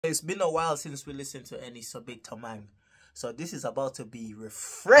It's been a while since we listened to any Sobit Tamang, so this is about to be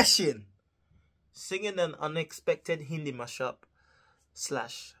refreshing. Singing an unexpected Hindi mashup /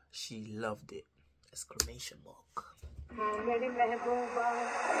 she loved it! Exclamation mark.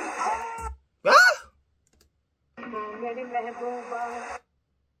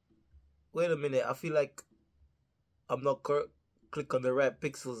 Wait a minute, I feel like I'm not click on the right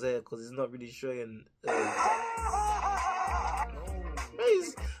pixels there because it's not really showing.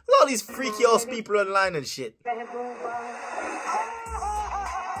 All these freaky ass people online and shit. So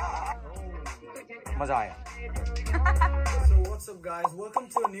what's up guys, welcome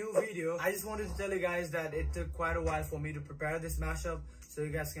to a new video. I just wanted to tell you guys that it took quite a while for me to prepare this mashup, so you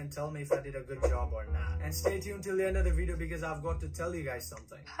guys can tell me if I did a good job or not. And stay tuned till the end of the video because I've got to tell you guys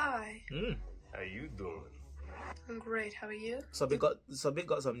something. Hi. How you doing? I'm great, how are you? Sobit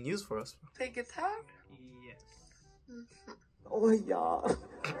got some news for us. Play guitar? Yes. Oh yeah.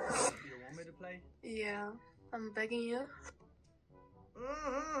 You want me to play? Yeah, I'm begging you.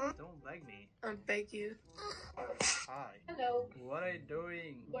 Don't beg me. I beg you. Hi. Hello. What are you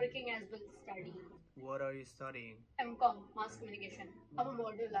doing? Working as well as studying. What are you studying? MCom, mass communication. I'm a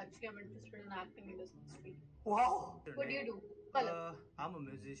model actually. I'm interested in acting in this industry. Wow. What do you do? Color. I'm a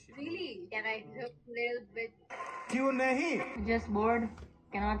musician. Really? Can I hear a little bit? Kyun nahi? Just bored,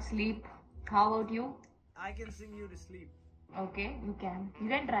 cannot sleep. How about you? I can sing you to sleep. Okay, you can. You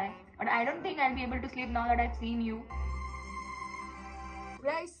can try. But I don't think I'll be able to sleep now that I've seen you.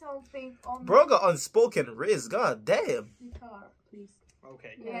 Write something on Bro got unspoken riz, god damn. the guitar, please.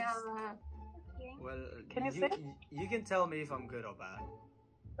 Okay. Yeah. Well, Can you sing? You can tell me if I'm good or bad.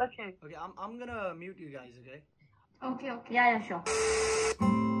 Okay. Okay, I'm gonna mute you guys, okay? Okay. Yeah, sure.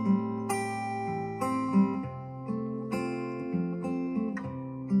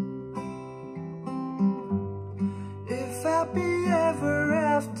 If happy ever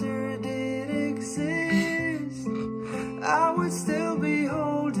after did exist, I would still be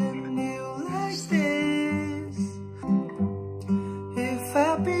holding you like this. If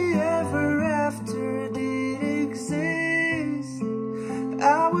happy ever after did exist,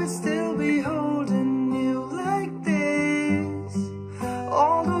 I would still be holding you like this.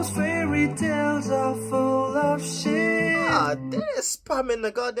 All those fairy tales are full of shit. Ah, they're spamming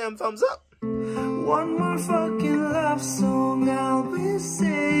the goddamn thumbs up. One more fucking love song I'll be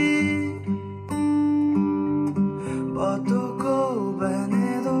singing. बातों को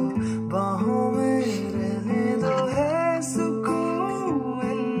बहने दो, बाहों में रहने दो, है सुकून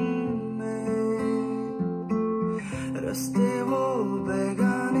इनमें। रास्ते वो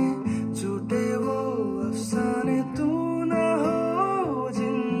बेगाने, झूठे वो अफसाने, तू न हो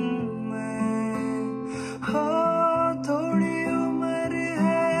जिनमें। हो थोड़ी उम्र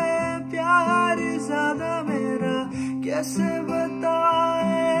है, प्यार ज्यादा मेरा, कैसे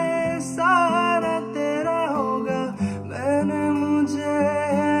बताए सारा तेरा होगा। मैंने मुझे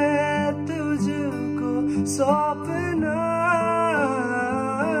तुझको सौंपना।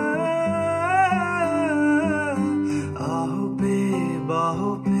 आहो पे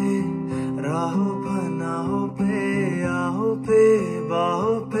बाहों पे राहों बनाहों पे, आहो पे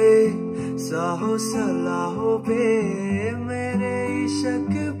बाहों पे साहो सलाहों पे, मेरे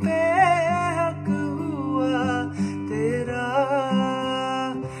इश्क पे हक हुआ तेरा।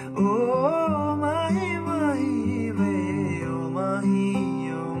 ओ माही माही वे, ओ माही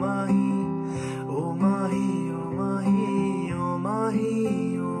ओ माही, ओ माही ओ माही, ओ माही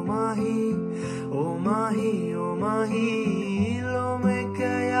ओ माही, ओ माही ओ माही, लो मैं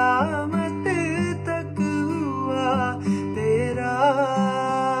कयामत तक हुआ तेरा।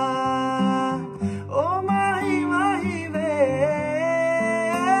 ओ माही माही वे,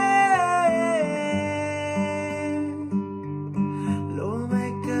 लो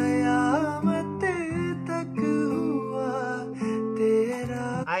मैं कयामत तक हुआ तेरा।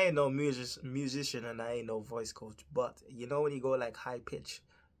 I ain't no musician and I ain't no voice coach, but you know when you go like high pitch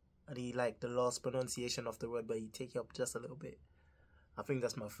and he like the lost pronunciation of the word, but he take it up just a little bit. I think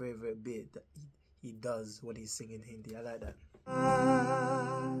that's my favorite bit that he does when he's singing Hindi. I like that.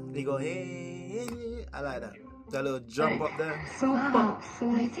 They go hey, I like that. That little jump up there. Super. So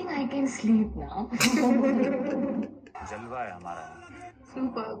I think I can sleep now. जलवा है हमारा.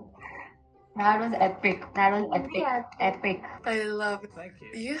 Super. That was epic. That was epic. Yeah. Epic. I love it. Thank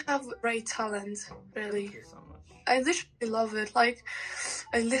you. You have great talent, really. Thank you so much. I literally love it. Like,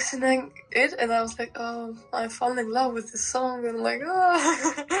 I listening it and I was like, oh, I fall in love with this song and like, oh.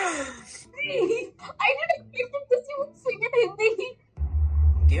 I didn't expect this you would sing it in Hindi.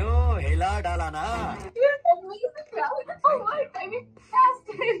 क्यों हिला डाला ना? You're amazing, Rahul. Oh my, I mean,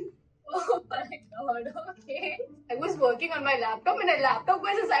 fantastic. Oh my god, okay. I was working working on my laptop. मैंने laptop को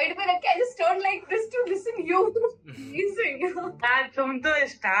ऐसे side पे रख के I just turned like this to listen you. Amazing. यार तुम तो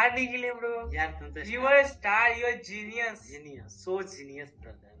स्टार निकले ब्रो. यार तुम तो You are a star. You are genius. genius, so genius,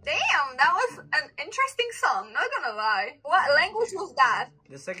 brother. Damn, that was an interesting song, not gonna lie. What language was that?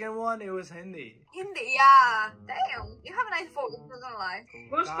 The second one, it was Hindi. Hindi, yeah. Damn, you have a nice voice, not gonna lie.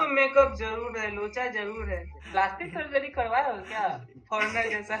 कुछ तो makeup जरूर है, लोचा जरूर है. Plastic surgery करवाया हो क्या? फॉरेनर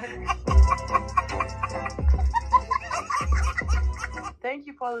जैसा. Thank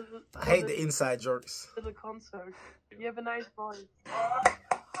you for I hate the inside jokes. the concert. You have a nice voice.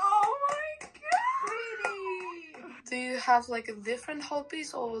 Oh my god! Do you have like a different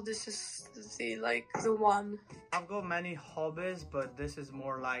hobbies, or this is the one? I've got many hobbies, but this is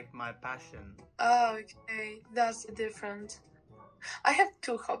more like my passion. Oh, okay, that's different. I have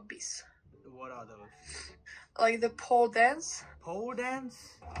two hobbies, What are those? like the pole dance. Pole dance?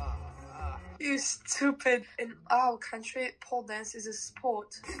 You stupid! In our country, pole dance is a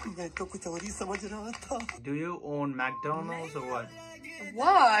sport. Do you own McDonald's or what?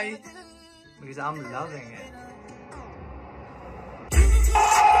 Why? Because I'm loving it.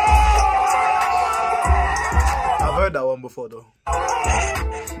 I've heard that one before though.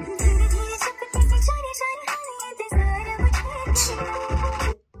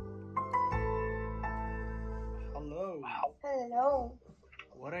 Hello. Hello.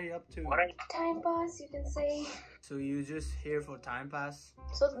 What are you up to? Time pass, you can say. So you just here for time pass?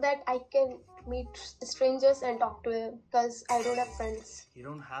 So that I can meet strangers and talk to them because I don't have friends. You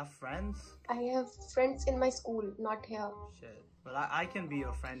don't have friends? I have friends in my school, not here. Shit. Well, I can be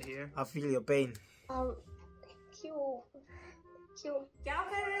your friend here. I feel your pain. Thank you. Thank you.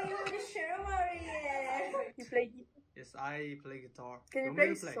 You play. Yes, I play guitar. Can you Want me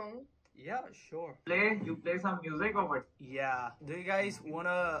play to a song? Yeah, sure. You play some music or what? Yeah. Do you guys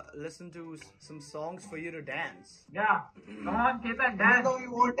wanna listen to some songs for you to dance? Yeah. Come on, Ketan, dance. No,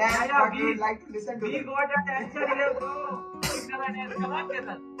 you won't dance, but you would like to listen to it. We got a dancer here, bro. Come on,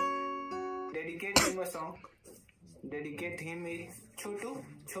 Ketan. Dedicate him a song. Dedicate him a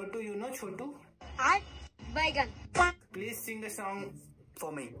Chotu, you know Chotu? Baigan. Please sing a song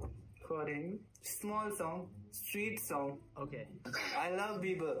for me. For him. Small song, sweet song. Okay. I love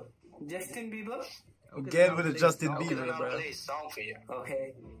Bieber. Justin Bieber? Again with the Justin Bieber, bro. Play a song for you.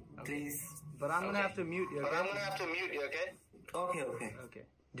 Okay. Please. But I'm gonna have to mute you, okay? Okay. Okay.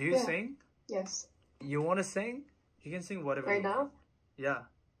 Do you sing? Yes. You wanna sing? You can sing whatever Right you want. now? Yeah.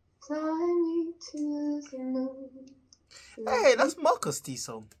 Fly me to the moon. Hey, that's Marcus T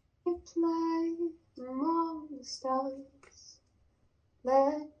song. Fly among the stars.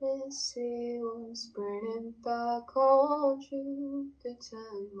 Let me see what's burning back on Jupiter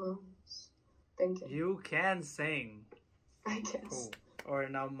and Mars. Thank you. You can sing. I guess. Cool. Or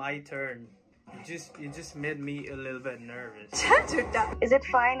now my turn. You just made me a little bit nervous. Is it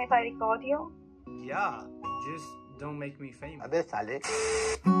fine if I record you? Yeah. Just don't make me famous. अबे साले.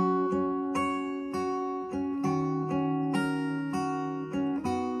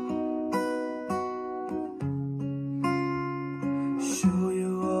 Show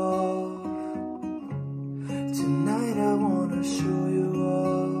you off. Tonight I wanna show you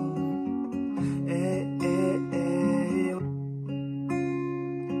off.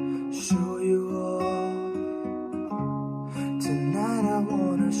 Show you off. Tonight I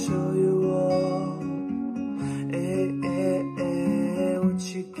wanna show you off. What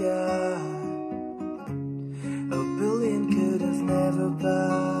you got? A billion could have never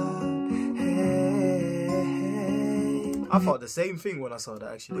bought. I thought the same thing when I saw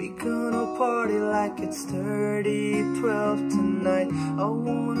that actually. We gonna party like it's 30-12 tonight. I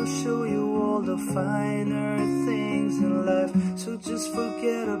wanna show you all the finer things in life. So just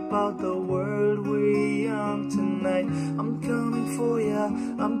forget about the world, we're young tonight. I'm coming for ya,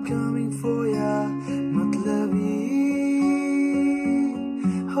 I'm coming for ya. Matlabi,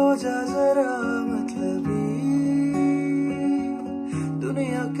 ho ja zara matlabi.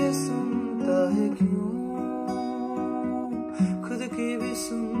 Duniya ke sunta hai kyun? खुद की भी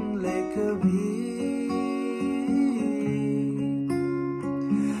सुन ले कभी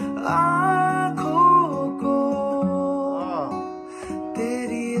आँखों को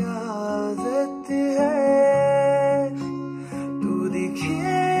तेरी आदत है तू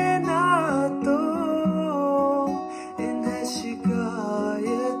दिखे ना तो इन्हें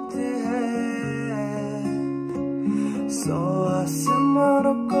शिकायत है सौ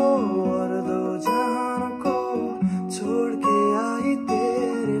आसमानों को और दो जहानों को छोड़ के आई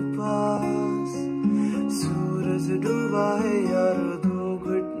तेरे पास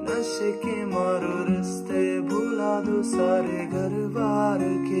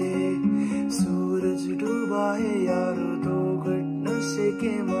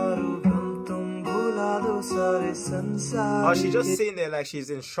Oh, she's just sitting there like she's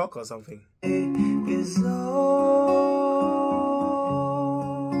in shock or something. Is all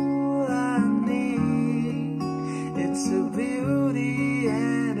I need. It's a beauty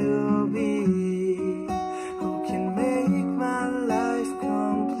and a beat who can make my life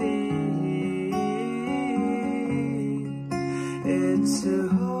complete. It's a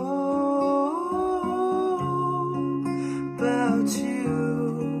hope about you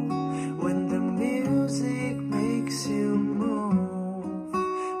when the music makes you move.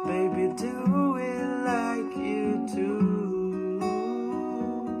 Baby, do it like you do.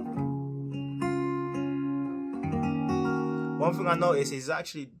 One thing I noticed is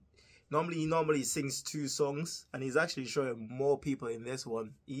actually he normally sings 2 songs, and he's actually showing more people in this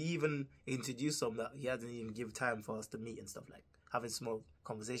one. He even introduced some that he hasn't even give time for us to meet and stuff, like having small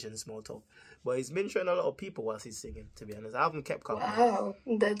conversations, small talk. But he's been showing a lot of people whilst he's singing, to be honest. I haven't kept count. Wow,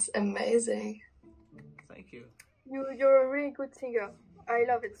 that's amazing. Thank you. You're a really good singer. I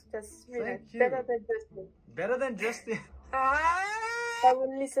love it. That's really Thank you. better than Justin. Better than Justin. I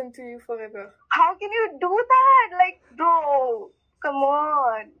will listen to you forever. How can you do that? Like, bro, come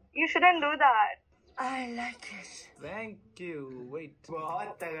on. You shouldn't do that. I like it. Thank you. Wait.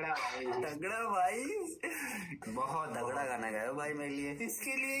 बहुत तगड़ा भाई, तगड़ा भाई, बहुत तगड़ा गाना गाया भाई मेरे लिए।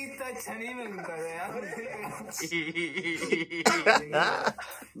 इसके लिए इतना अच्छा नहीं मिलता है यार।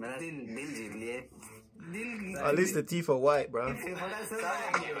 मेरा दिल जीत लिए। At least the teeth are white, bro.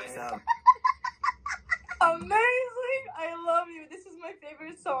 Amazing! I love you. This is my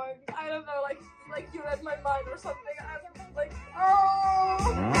favorite song. I don't know, like you read my mind or something. I don't know, like, oh!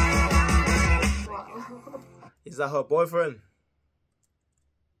 Wow. Is that her boyfriend?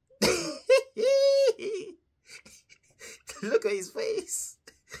 Look at his face.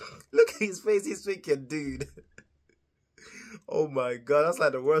 Look at his face. He's thinking, dude. Oh my god, that's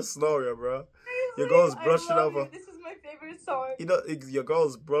like the worst scenario, bro. Your girl's blushing over. This is my favorite song. You know, your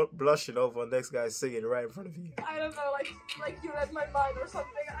girl's blushing over, next guy singing right in front of you. I don't know, like you read my mind or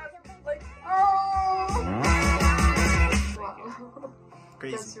something. I don't know, like, oh! Wow.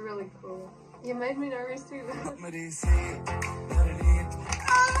 Crazy. That's really cool. You made me nervous too. It's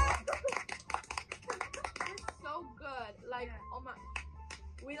So good. Like, oh my.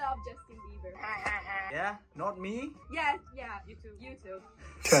 We love Justin Bieber. Yeah, not me. Yes, yeah, you too. You too.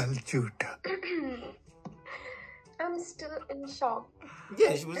 I'm still in shock.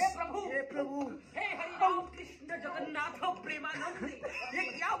 Yeah, she was.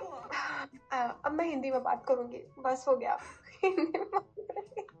 अब मैं हिंदी में बात करूंगी, बस हो गया।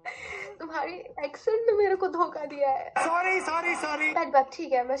 तुम्हारी accent ने मेरे को धोखा दिया है। सॉरी। बात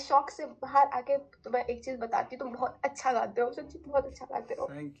ठीक है, मैं शॉक से बाहर आके तुम्हें एक चीज बताती हूँ, तुम बहुत अच्छा गाते हो, सच्ची बहुत अच्छा गाते हो।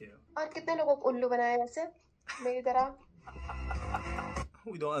 Thank you. और कितने लोगों को उल्लू बनाया वैसे मेरी तरह?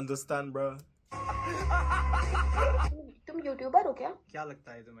 We don't understand, bro. तुम यूट्यूबर हो क्या? क्या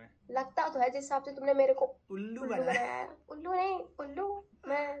लगता है तुम्हें? लगता तो है जिस हिसाब से तुमने मेरे को उल्लू बनाया है। उल्लू नहीं, उल्लू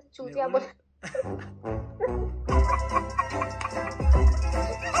मैं चूतिया बोल।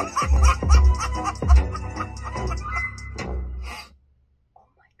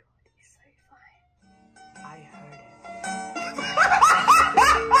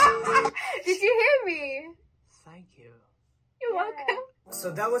 Did you hear me? Thank you. You're welcome. So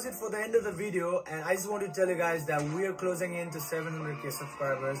that was it for the end of the video, and I just want to tell you guys that we are closing in to 700k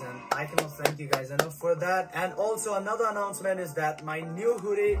subscribers, and I cannot thank you guys enough for that. And also another announcement is that my new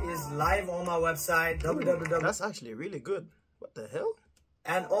hoodie is live on my website, www. That's actually really good. What the hell?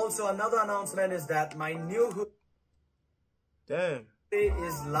 And also another announcement is that my new hoodie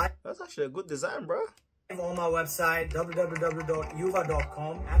is live. That's actually a good design, bro. On my website,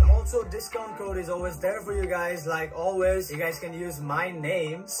 www.yuva.com, and also discount code is always there for you guys. Like always, you guys can use my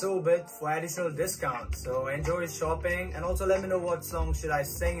name Sobit for additional discount. So enjoy shopping, and also let me know what song should I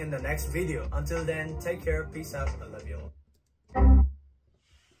sing in the next video. Until then, take care, peace out, I love you all.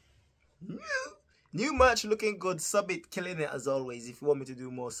 New merch looking good. Sobit killing it as always. If you want me to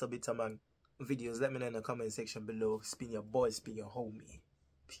do more Sobit Tamang videos, let me know in the comment section below. Spin your boy, spin your homie.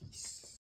 Peace.